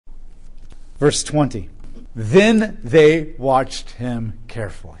Verse 20. Then they watched him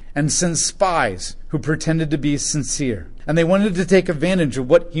carefully and sent spies who pretended to be sincere. And they wanted to take advantage of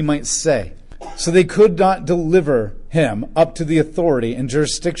what he might say. So they could not deliver him up to the authority and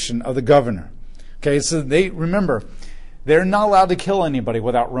jurisdiction of the governor. Okay, so remember, they're not allowed to kill anybody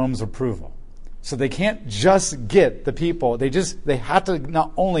without Rome's approval. So they can't just get the people. They have to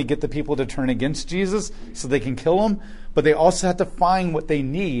not only get the people to turn against Jesus so they can kill him, but they also have to find what they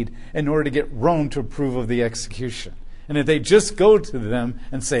need in order to get Rome to approve of the execution. And if they just go to them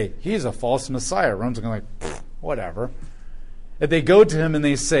and say, he's a false Messiah, Rome's going to be like, whatever. If they go to him and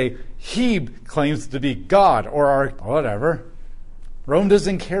they say, he claims to be God or whatever, Rome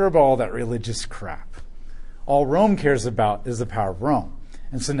doesn't care about all that religious crap. All Rome cares about is the power of Rome.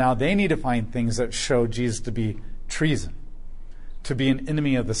 And so now they need to find things that show Jesus to be treason, to be an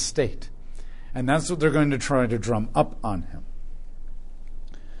enemy of the state. And that's what they're going to try to drum up on him.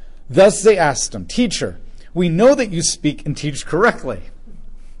 Thus they asked him, Teacher, we know that you speak and teach correctly.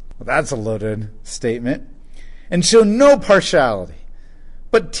 Well, that's a loaded statement. And show no partiality,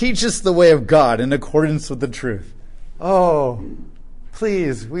 but teach us the way of God in accordance with the truth. Oh,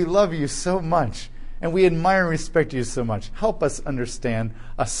 please, we love you so much, and we admire and respect you so much. Help us understand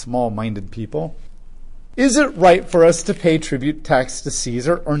us small-minded people. Is it right for us to pay tribute tax to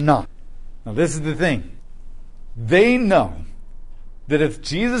Caesar or not? Now, this is the thing. They know that if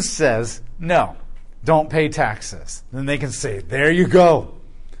Jesus says, no, don't pay taxes, then they can say, there you go.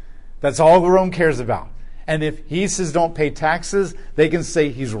 That's all Rome cares about. And if he says don't pay taxes, they can say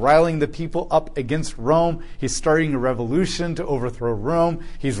he's riling the people up against Rome. He's starting a revolution to overthrow Rome.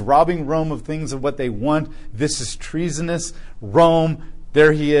 He's robbing Rome of things of what they want. This is treasonous. Rome,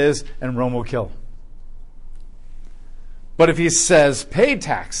 there he is, and Rome will kill him. But if he says pay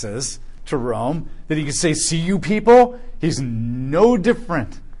taxes to Rome, then he can say, see you people, he's no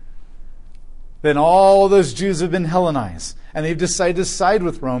different than all those Jews who have been Hellenized. And they've decided to side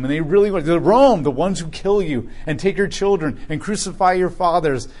with Rome. And they really want Rome, the ones who kill you and take your children and crucify your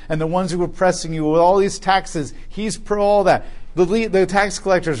fathers, and the ones who are oppressing you with all these taxes. He's pro all that. The tax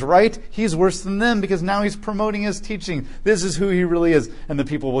collector's right. He's worse than them because now he's promoting his teaching. This is who he really is. And the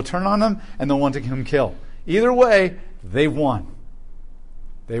people will turn on him and they'll want him killed. Either way, they've won.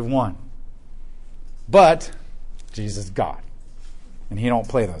 They've won. But Jesus is God. And he don't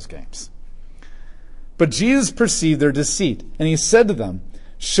play those games. But Jesus perceived their deceit, and he said to them,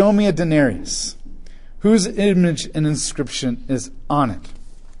 show me a denarius, whose image and inscription is on it.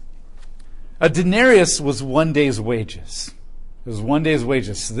 A denarius was 1 day's wages. It was 1 day's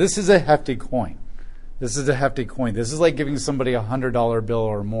wages. So this is a hefty coin. This is a hefty coin. This is like giving somebody a $100 bill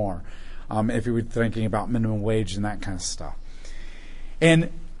or more, if you were thinking about minimum wage and that kind of stuff. And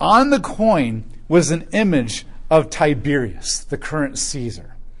on the coin was an image of Tiberius, the current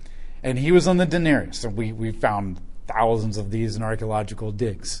Caesar. And he was on the denarius. And we found thousands of these in archaeological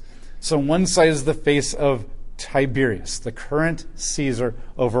digs. So on one side is the face of Tiberius, the current Caesar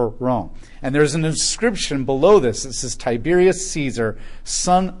over Rome. And there's an inscription below this. It says, Tiberius Caesar,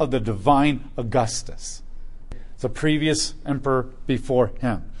 son of the divine Augustus. The previous emperor before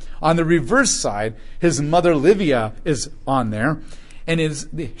him. On the reverse side, his mother Livia is on there. And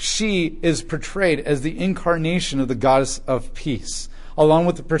she is portrayed as the incarnation of the goddess of peace, along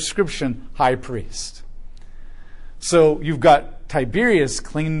with the prescription high priest. So you've got Tiberius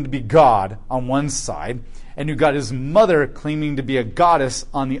claiming to be God on one side, and you've got his mother claiming to be a goddess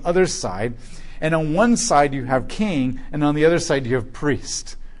on the other side. And on one side you have king, and on the other side you have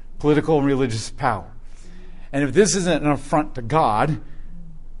priest, political and religious power. And if this isn't an affront to God,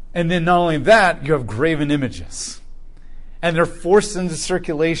 and then not only that, you have graven images. And they're forced into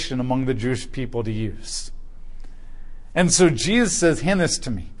circulation among the Jewish people to use. And so Jesus says, hand this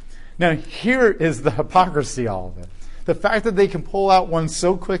to me. Now, here is the hypocrisy of all of it. The fact that they can pull out one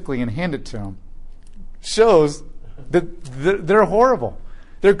so quickly and hand it to him shows that they're horrible.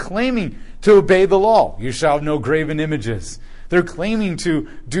 They're claiming to obey the law. You shall have no graven images. They're claiming to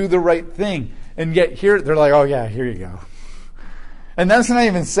do the right thing. And yet here, they're like, oh yeah, here you go. And that's not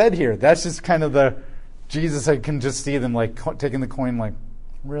even said here. That's just kind of Jesus, I can just see them like taking the coin like,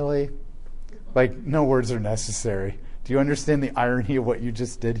 really? Like, no words are necessary. Do you understand the irony of what you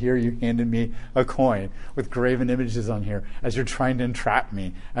just did here? You handed me a coin with graven images on here as you're trying to entrap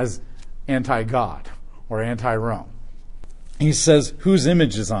me as anti-God or anti-Rome. He says, whose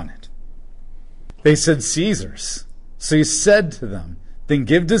image is on it? They said, Caesar's. So he said to them, then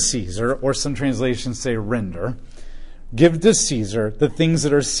give to Caesar, or some translations say render, give to Caesar the things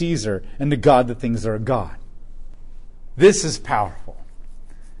that are Caesar, and to God the things that are God. This is powerful.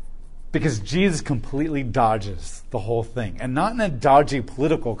 Because Jesus completely dodges the whole thing. And not in a dodgy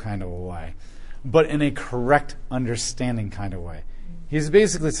political kind of a way, but in a correct understanding kind of way. He's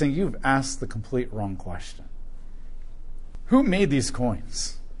basically saying, you've asked the complete wrong question. Who made these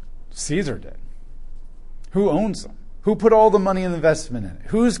coins? Caesar did. Who owns them? Who put all the money and investment in it?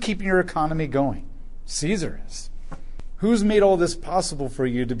 Who's keeping your economy going? Caesar is. Who's made all this possible for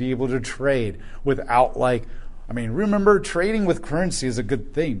you to be able to trade without remember, trading with currency is a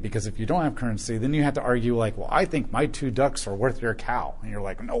good thing, because if you don't have currency, then you have to argue well, I think my 2 ducks are worth your cow. And you're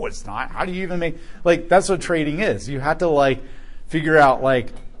like, no, it's not. How do you even make, that's what trading is. You have to figure out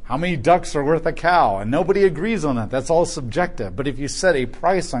how many ducks are worth a cow, and nobody agrees on that. That's all subjective. But if you set a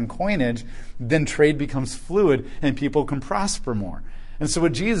price on coinage, then trade becomes fluid and people can prosper more. And so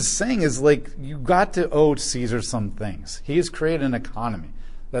what Jesus is saying is you got to owe Caesar some things. He has created an economy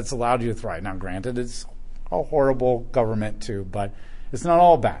that's allowed you to thrive. Now, granted, it's a horrible government too, but it's not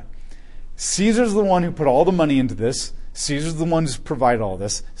all bad. Caesar's the one who put all the money into this. Caesar's the one who's provided all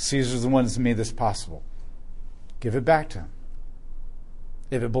this. Caesar's the one who's made this possible. Give it back to him.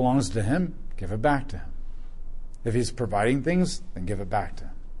 If it belongs to him, give it back to him. If he's providing things, then give it back to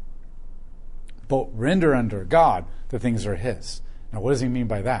him. But render unto God the things that are his. Now, what does he mean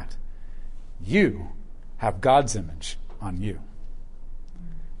by that? You have God's image on you.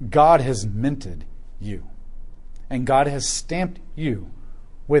 God has minted you. And God has stamped you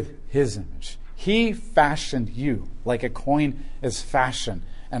with his image. He fashioned you like a coin is fashioned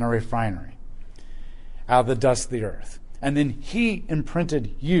in a refinery out of the dust of the earth. And then he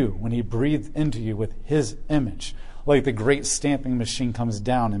imprinted you when he breathed into you with his image, like the great stamping machine comes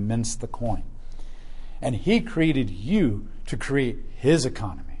down and mints the coin. And he created you to create his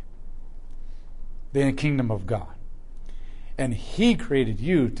economy, the kingdom of God. And he created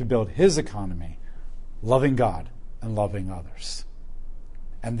you to build his economy, loving God and loving others.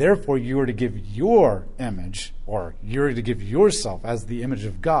 And therefore you are to give your image, or you're to give yourself as the image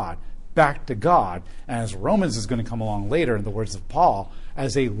of God, back to God, and as Romans is going to come along later in the words of Paul,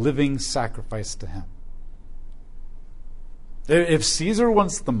 as a living sacrifice to him. If Caesar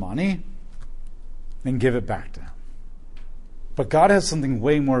wants the money, then give it back to him. But God has something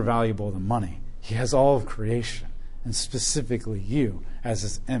way more valuable than money. He has all of creation, and specifically you as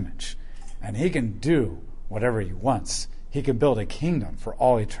his image. And he can do whatever he wants. He can build a kingdom for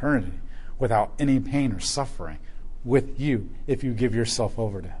all eternity without any pain or suffering with you if you give yourself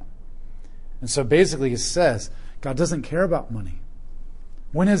over to him. And so basically he says, God doesn't care about money.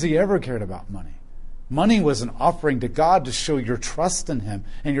 When has he ever cared about money? Money was an offering to God to show your trust in him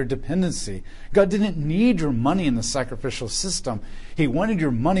and your dependency. God didn't need your money in the sacrificial system. He wanted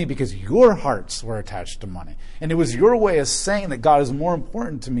your money because your hearts were attached to money. And it was your way of saying that God is more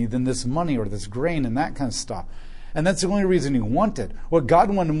important to me than this money or this grain and that kind of stuff. And that's the only reason he wanted. What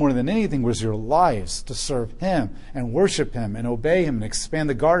God wanted more than anything was your lives to serve him and worship him and obey him and expand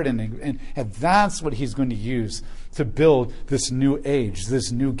the garden. And that's what he's going to use to build this new age,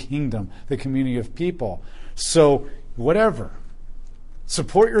 this new kingdom, the community of people. So whatever.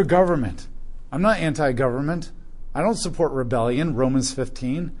 Support your government. I'm not anti-government. I don't support rebellion, Romans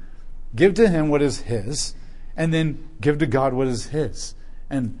 15. Give to him what is his, and then give to God what is his.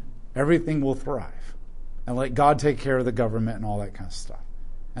 And everything will thrive. And let God take care of the government and all that kind of stuff.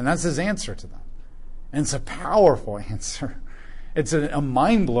 And that's his answer to them. And it's a powerful answer. It's a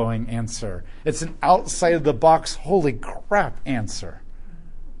mind-blowing answer. It's an outside-of-the-box, holy crap answer.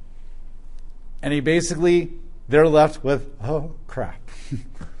 And they're left with, oh, crap.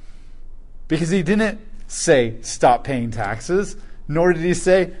 Because he didn't say, stop paying taxes, nor did he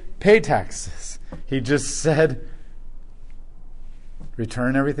say, pay taxes. He just said,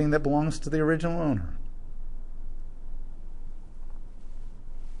 return everything that belongs to the original owner.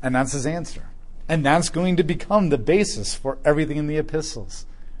 And that's his answer. And that's going to become the basis for everything in the epistles.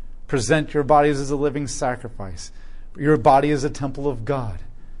 Present your bodies as a living sacrifice. Your body is a temple of God.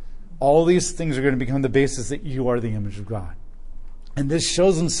 All these things are going to become the basis that you are the image of God. And this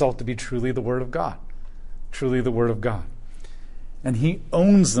shows himself to be truly the Word of God. Truly the Word of God. And he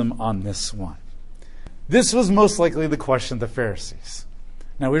owns them on this one. This was most likely the question of the Pharisees.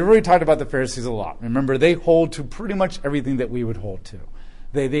 Now, we've already talked about the Pharisees a lot. Remember, they hold to pretty much everything that we would hold to.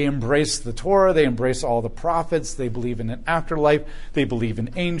 They embrace the Torah. They embrace all the prophets. They believe in an afterlife. They believe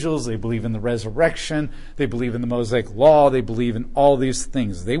in angels. They believe in the resurrection. They believe in the Mosaic Law. They believe in all these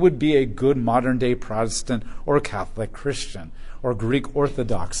things. They would be a good modern-day Protestant or Catholic Christian or Greek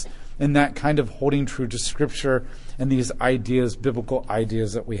Orthodox in that kind of holding true to Scripture and these ideas, biblical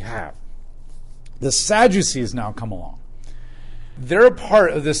ideas that we have. The Sadducees now come along. They're a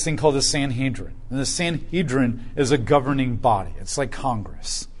part of this thing called the Sanhedrin. And the Sanhedrin is a governing body. It's like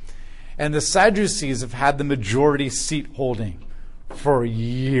Congress. And the Sadducees have had the majority seat holding for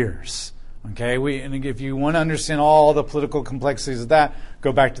years. Okay, and if you want to understand all the political complexities of that,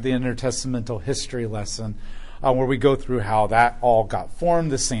 go back to the intertestamental history lesson where we go through how that all got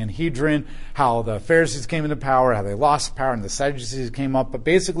formed, the Sanhedrin, how the Pharisees came into power, how they lost power, and the Sadducees came up. But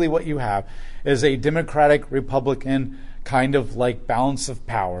basically what you have is a Democratic, Republican kind of like balance of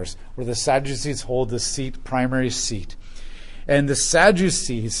powers where the Sadducees hold the primary seat. And the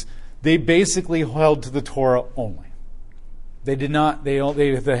Sadducees, they basically held to the Torah only. They did not. They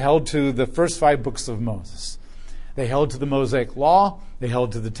held to the first 5 books of Moses. They held to the Mosaic Law. They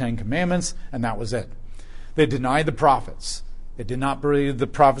held to the 10 Commandments, and that was it. They denied the prophets. They did not believe the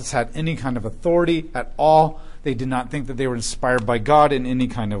prophets had any kind of authority at all. They did not think that they were inspired by God in any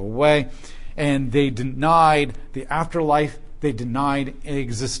kind of a way. And they denied the afterlife. They denied the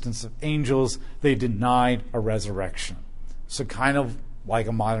existence of angels. They denied a resurrection. So kind of like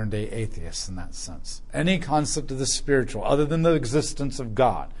a modern-day atheist in that sense. Any concept of the spiritual, other than the existence of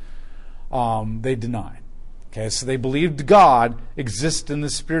God, they denied. Okay, so they believed God exists in the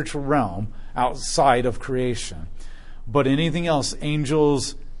spiritual realm outside of creation. But anything else,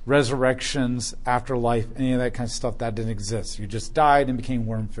 angels, resurrections, afterlife, any of that kind of stuff, that didn't exist. You just died and became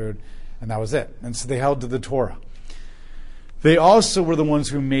worm food, and that was it. And so they held to the Torah. They also were the ones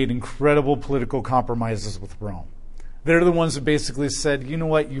who made incredible political compromises with Rome. They're the ones who basically said, you know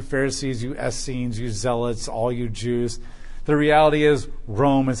what, you Pharisees, you Essenes, you Zealots, all you Jews, the reality is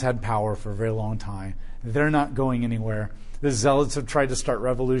Rome has had power for a very long time. They're not going anywhere. The Zealots have tried to start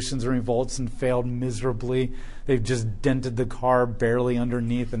revolutions and revolts and failed miserably. They've just dented the car barely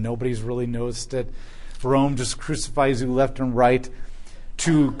underneath and nobody's really noticed it. Rome just crucifies you left and right.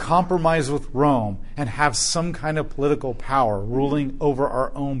 To compromise with Rome and have some kind of political power ruling over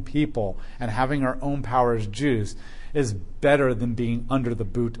our own people and having our own power as Jews is better than being under the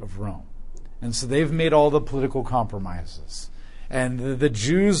boot of Rome. And so they've made all the political compromises. And the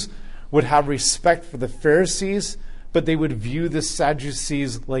Jews would have respect for the Pharisees, but they would view the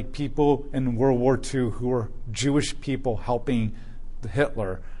Sadducees like people in World War II who were Jewish people helping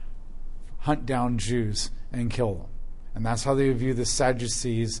Hitler hunt down Jews and kill them. And that's how they would view the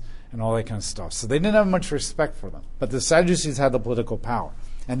Sadducees and all that kind of stuff. So they didn't have much respect for them. But the Sadducees had the political power.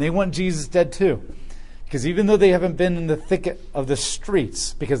 And they want Jesus dead too. Because even though they haven't been in the thicket of the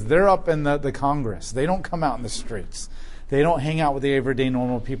streets, because they're up in the Congress, they don't come out in the streets. They don't hang out with the everyday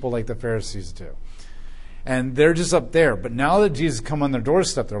normal people like the Pharisees do. And they're just up there. But now that Jesus come on their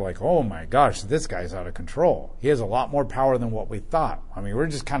doorstep, they're like, oh my gosh, this guy's out of control. He has a lot more power than what we thought. I mean, we're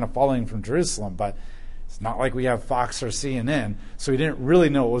just kind of following from Jerusalem, but it's not like we have Fox or CNN, so we didn't really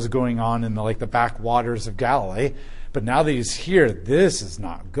know what was going on in the backwaters of Galilee. But now that he's here, this is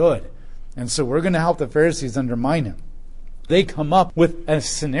not good. And so we're going to help the Pharisees undermine him. They come up with a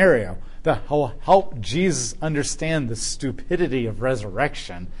scenario that will help Jesus understand the stupidity of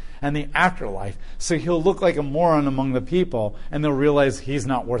resurrection and the afterlife, so he'll look like a moron among the people, and they'll realize he's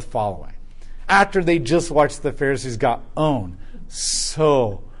not worth following. After they just watched the Pharisees got owned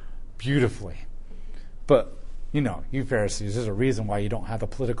so beautifully. But, you Pharisees, there's a reason why you don't have a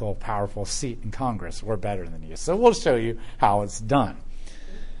political, powerful seat in Congress. We're better than you. So we'll show you how it's done.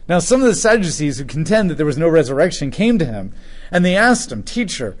 Now, some of the Sadducees who contend that there was no resurrection came to him, and they asked him,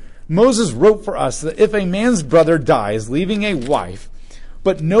 Teacher, Moses wrote for us that if a man's brother dies, leaving a wife,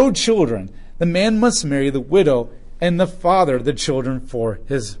 but no children, the man must marry the widow and the father the children for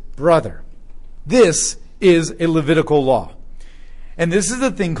his brother. This is a Levitical law. And this is a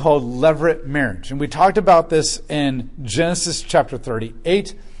thing called levirate marriage. And we talked about this in Genesis chapter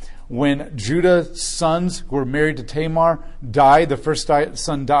 38, when Judah's sons who were married to Tamar died. The first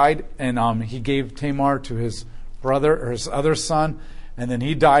son died, and he gave Tamar to his brother, or his other son, and then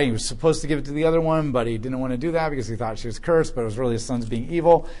he died. He was supposed to give it to the other one, but he didn't want to do that because he thought she was cursed, but it was really his sons being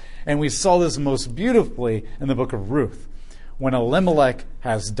evil. And we saw this most beautifully in the book of Ruth, when Elimelech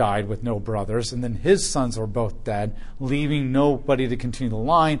has died with no brothers, and then his sons are both dead, leaving nobody to continue the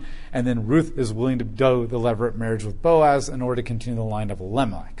line, and then Ruth is willing to do the levirate marriage with Boaz in order to continue the line of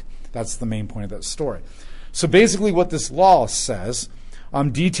Elimelech. That's the main point of that story. So basically what this law says,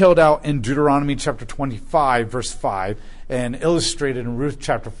 detailed out in Deuteronomy chapter 25, verse 5, and illustrated in Ruth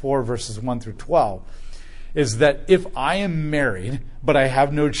chapter 4, verses 1 through 12, is that if I am married, but I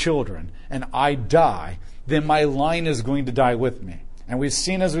have no children, and I die, then my line is going to die with me. And we've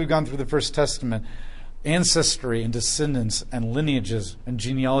seen as we've gone through the First Testament, ancestry and descendants and lineages and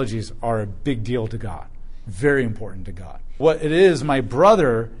genealogies are a big deal to God. Very important to God. What it is, my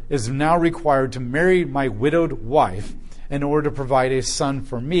brother is now required to marry my widowed wife in order to provide a son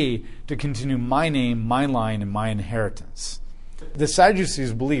for me to continue my name, my line, and my inheritance. The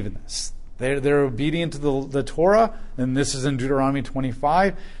Sadducees believe in this. They're obedient to the Torah, and this is in Deuteronomy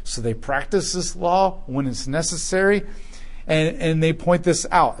 25, so they practice this law when it's necessary, and they point this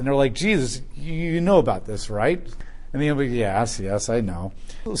out. And they're like, Jesus, you know about this, right? And he'll be, yes, I know.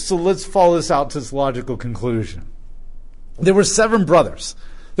 So let's follow this out to its logical conclusion. There were 7 brothers.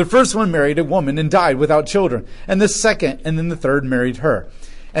 The first one married a woman and died without children, and the second and then the third married her.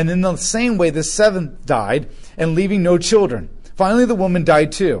 And in the same way, the 7th died, and leaving no children. Finally, the woman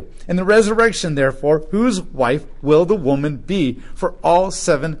died too. In the resurrection, therefore, whose wife will the woman be? For all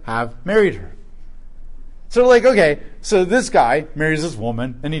 7 have married her. So like, okay, so this guy marries this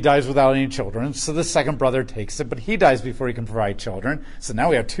woman, and he dies without any children. So the second brother takes it, but he dies before he can provide children. So now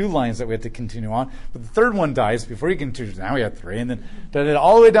we have 2 lines that we have to continue on. But the third one dies before he can continue. Now we have 3, and then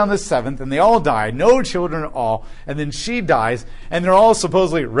all the way down to the 7th, and they all die, no children at all. And then she dies, and they're all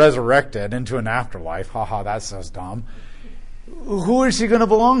supposedly resurrected into an afterlife. Haha, that sounds dumb. Who is she going to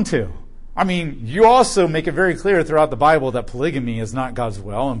belong to? I mean, you also make it very clear throughout the Bible that polygamy is not God's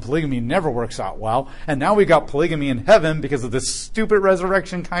will, and polygamy never works out well. And now we got polygamy in heaven because of this stupid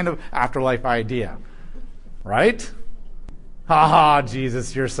resurrection kind of afterlife idea. Right? Ha,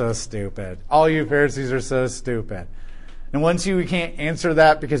 Jesus, you're so stupid. All you Pharisees are so stupid. And once you can't answer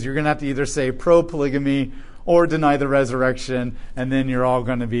that because you're going to have to either say pro-polygamy or deny the resurrection, and then you're all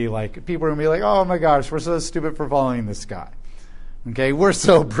going to be like, people are going to be like, oh my gosh, we're so stupid for following this guy. Okay, we're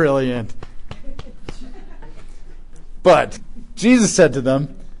so brilliant. But Jesus said to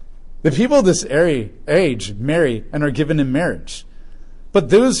them, the people of this age marry and are given in marriage.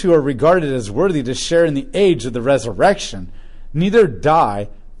 But those who are regarded as worthy to share in the age of the resurrection neither die,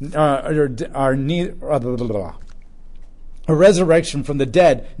 a resurrection from the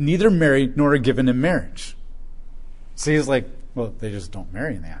dead, neither marry nor are given in marriage. So he's like, well, they just don't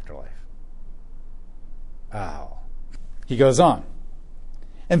marry in the afterlife. Oh. He goes on.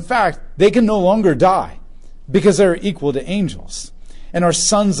 In fact, they can no longer die because they are equal to angels and are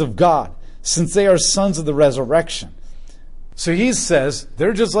sons of God, since they are sons of the resurrection. So he says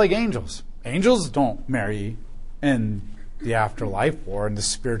they're just like angels. Angels don't marry in the afterlife or in the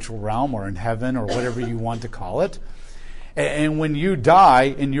spiritual realm or in heaven or whatever you want to call it. And when you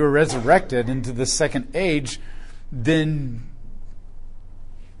die and you're resurrected into the second age, then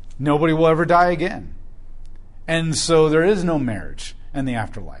nobody will ever die again. And so there is no marriage in the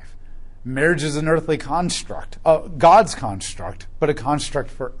afterlife. Marriage is an earthly construct, God's construct, but a construct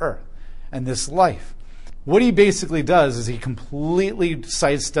for earth and this life. What he basically does is he completely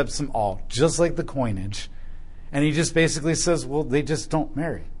sidesteps them all, just like the coinage. And he just basically says, well, they just don't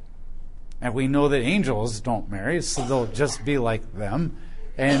marry. And we know that angels don't marry, so they'll just be like them.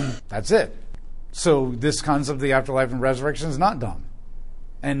 And that's it. So this concept of the afterlife and resurrection is not dumb.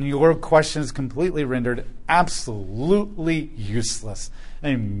 And your question is completely rendered absolutely useless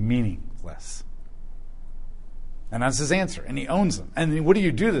and meaningless. And that's his answer. And he owns them. And what do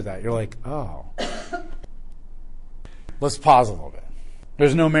you do to that? You're like, oh. Let's pause a little bit.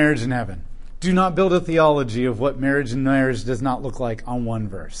 There's no marriage in heaven. Do not build a theology of what marriage and marriage does not look like on one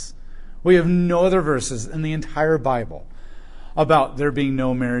verse. We have no other verses in the entire Bible about there being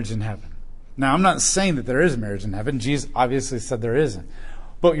no marriage in heaven. Now, I'm not saying that there is marriage in heaven. Jesus obviously said there isn't.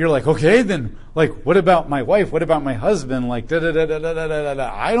 But you're like, okay, then, like, what about my wife? What about my husband? Like,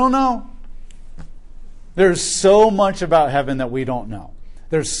 da-da-da-da-da-da-da-da. I don't know. There's so much about heaven that we don't know.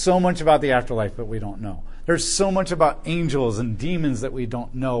 There's so much about the afterlife that we don't know. There's so much about angels and demons that we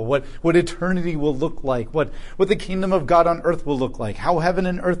don't know. What eternity will look like. What the kingdom of God on earth will look like. How heaven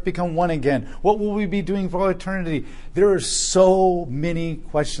and earth become one again. What will we be doing for all eternity? There are so many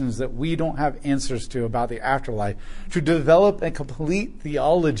questions that we don't have answers to about the afterlife. To develop a complete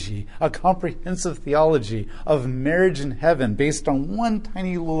theology, a comprehensive theology of marriage in heaven based on one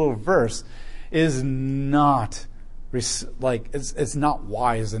tiny little verse is not it's not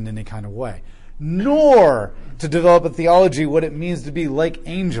wise in any kind of way. Nor to develop a theology what it means to be like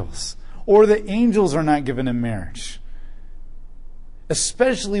angels, or that angels are not given in marriage.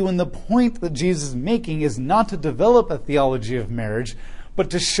 Especially when the point that Jesus is making is not to develop a theology of marriage,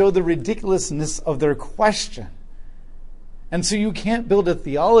 but to show the ridiculousness of their question. And so you can't build a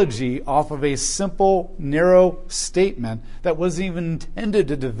theology off of a simple, narrow statement that wasn't even intended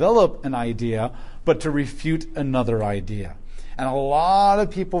to develop an idea, but to refute another idea. And a lot of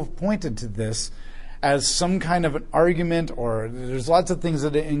people have pointed to this as some kind of an argument, or there's lots of things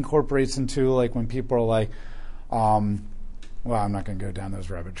that it incorporates into, like when people are like, well, I'm not going to go down those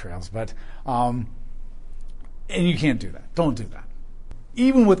rabbit trails, but, and you can't do that. Don't do that.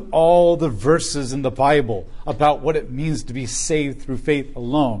 Even with all the verses in the Bible about what it means to be saved through faith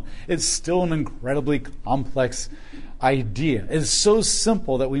alone, it's still an incredibly complex idea. It is so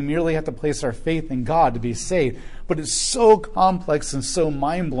simple that we merely have to place our faith in God to be saved. But it's so complex and so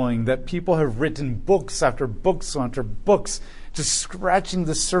mind-blowing that people have written books after books after books just scratching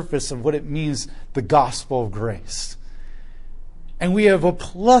the surface of what it means, the gospel of grace. And we have a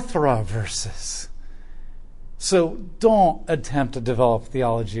plethora of verses. So don't attempt to develop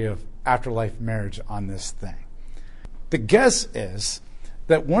theology of afterlife marriage on this thing. The guess is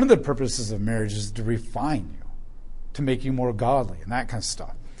that one of the purposes of marriage is to refine you, to make you more godly and that kind of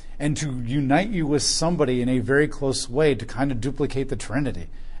stuff, and to unite you with somebody in a very close way to kind of duplicate the Trinity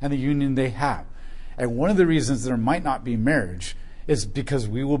and the union they have. And one of the reasons there might not be marriage is because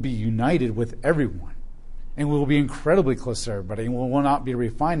we will be united with everyone, and we will be incredibly close to everybody, and we will not be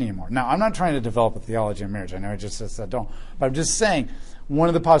refined anymore. Now, I'm not trying to develop a theology of marriage. I know I just said don't. But I'm just saying one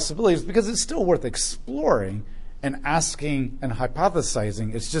of the possibilities, because it's still worth exploring and asking and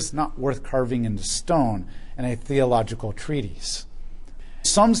hypothesizing, it's just not worth carving into stone in a theological treatise.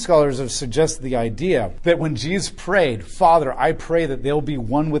 Some scholars have suggested the idea that when Jesus prayed, Father, I pray that they'll be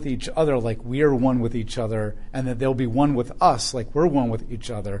one with each other like we are one with each other, and that they'll be one with us like we're one with each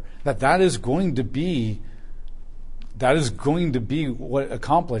other, that is going to be what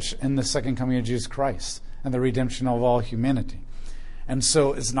accomplished in the second coming of Jesus Christ and the redemption of all humanity. And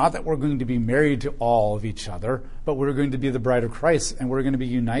so it's not that we're going to be married to all of each other, but we're going to be the bride of Christ, and we're going to be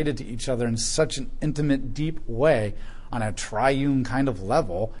united to each other in such an intimate, deep way on a triune kind of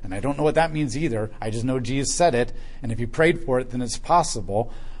level. And I don't know what that means either. I just know Jesus said it, and if he prayed for it, then it's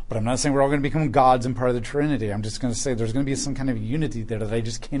possible. But I'm not saying we're all going to become gods and part of the Trinity. I'm just going to say there's going to be some kind of unity there that I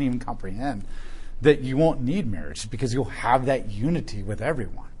just can't even comprehend, that you won't need marriage because you'll have that unity with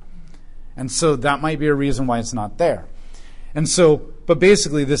everyone. And so that might be a reason why it's not there. And so, but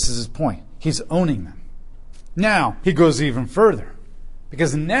basically this is his point. He's owning them. Now, he goes even further.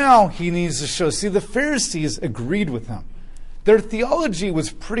 Because now he needs to show, see, the Pharisees agreed with him. Their theology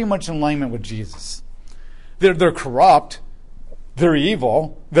was pretty much in alignment with Jesus. They're corrupt, they're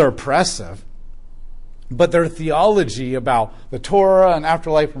evil, they're oppressive, but their theology about the Torah and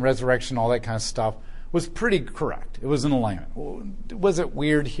afterlife and resurrection, all that kind of stuff, was pretty correct. It was in alignment. Was it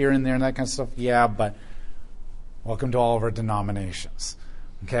weird here and there and that kind of stuff? Yeah, but welcome to all of our denominations.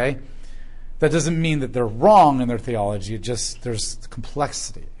 Okay? That doesn't mean that they're wrong in their theology. It just, there's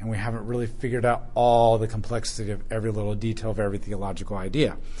complexity, and we haven't really figured out all the complexity of every little detail of every theological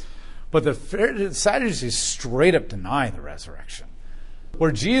idea. But the Sadducees straight up deny the resurrection.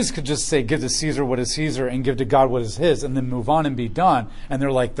 Where Jesus could just say, give to Caesar what is Caesar and give to God what is his, and then move on and be done. And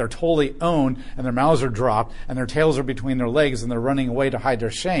they're like, they're totally owned, and their mouths are dropped, and their tails are between their legs, and they're running away to hide their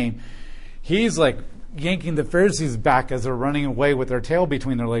shame. He's like yanking the Pharisees back as they're running away with their tail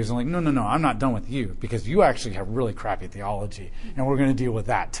between their legs and like, no, I'm not done with you because you actually have really crappy theology, and we're going to deal with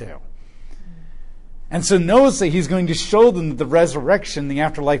that too. And so notice that he's going to show them that the resurrection, the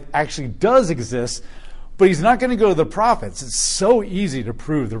afterlife, actually does exist, but he's not going to go to the prophets. It's so easy to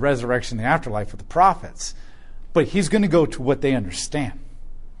prove the resurrection, the afterlife with the prophets, but he's going to go to what they understand.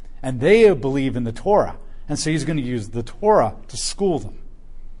 And they believe in the Torah, and so he's going to use the Torah to school them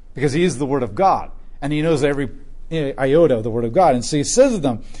because he is the Word of God. And he knows every iota of the Word of God. And so he says to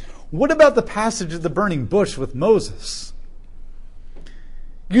them, what about the passage of the burning bush with Moses?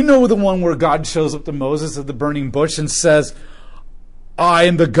 You know the one where God shows up to Moses at the burning bush and says, I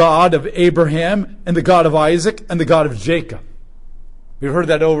am the God of Abraham and the God of Isaac and the God of Jacob. We've heard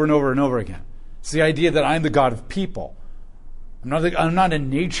that over and over and over again. It's the idea that I'm the God of people. I'm not a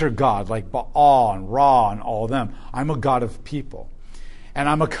nature God like Baal and Ra and all of them. I'm a God of people. And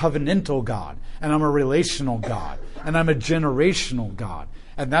I'm a covenantal God, and I'm a relational God, and I'm a generational God.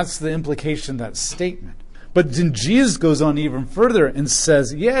 And that's the implication of that statement. But then Jesus goes on even further and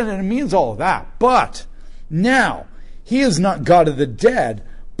says, yeah, and it means all of that. But now, he is not God of the dead,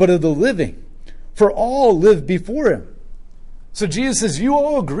 but of the living. For all live before him. So Jesus says, you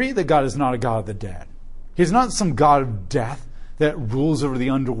all agree that God is not a God of the dead. He's not some God of death that rules over the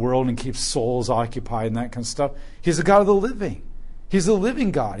underworld and keeps souls occupied and that kind of stuff. He's a God of the living. He's the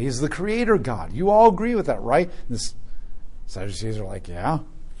living God. He's the creator God. You all agree with that, right? And the Sadducees are like, yeah.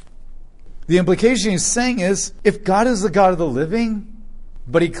 The implication he's saying is, if God is the God of the living,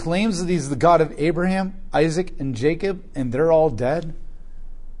 but he claims that he's the God of Abraham, Isaac, and Jacob, and they're all dead,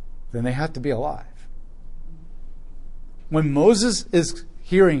 then they have to be alive. When Moses is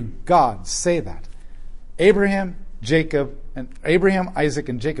hearing God say that, Abraham, Isaac,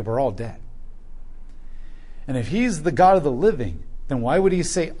 and Jacob are all dead. And if he's the God of the living, then why would he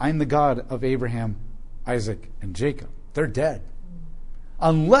say, I'm the God of Abraham, Isaac, and Jacob? They're dead.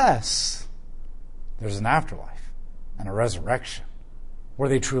 Unless there's an afterlife and a resurrection where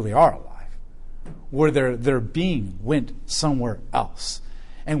they truly are alive. where their being went somewhere else,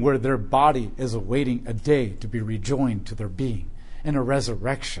 and where their body is awaiting a day to be rejoined to their being in a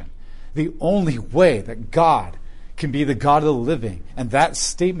resurrection. The only way that God can be the God of the living, and that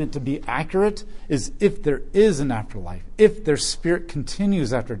statement to be accurate, is if there is an afterlife, if their spirit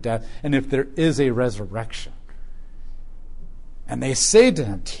continues after death, and if there is a resurrection. And they say to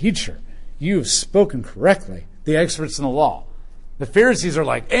him, "Teacher, you have spoken correctly," the experts in the law. The Pharisees are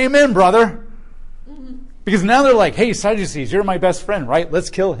like, "Amen, brother." Because now they're like, "Hey, Sadducees, you're my best friend, right?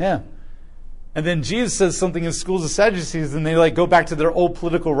 Let's kill him." And then Jesus says something in schools of Sadducees, and they go back to their old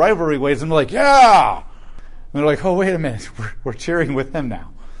political rivalry ways, and they're like, "Yeah!" And they're like, "Oh, wait a minute, we're cheering with him now."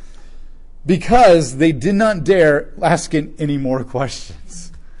 Because they did not dare ask any more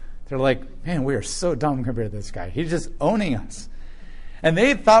questions. They're like, "Man, we are so dumb compared to this guy. He's just owning us." And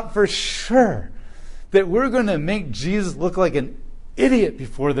they thought for sure that we're going to make Jesus look like an idiot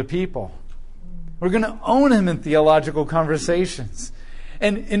before the people. We're going to own him in theological conversations.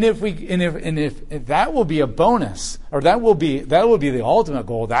 And if that will be a bonus, or that will be the ultimate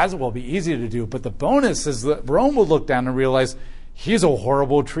goal, that will be easy to do. But the bonus is that Rome will look down and realize he's a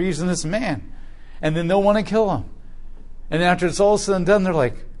horrible, treasonous man. And then they'll want to kill him. And after it's all said and done, they're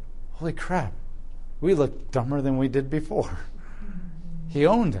like, "Holy crap, we look dumber than we did before. He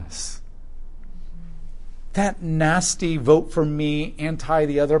owned us." That nasty vote for me, anti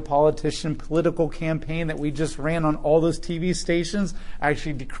the other politician political campaign that we just ran on all those TV stations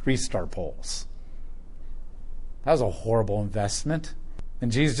actually decreased our polls. That was a horrible investment.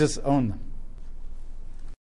 And Jesus just owned them.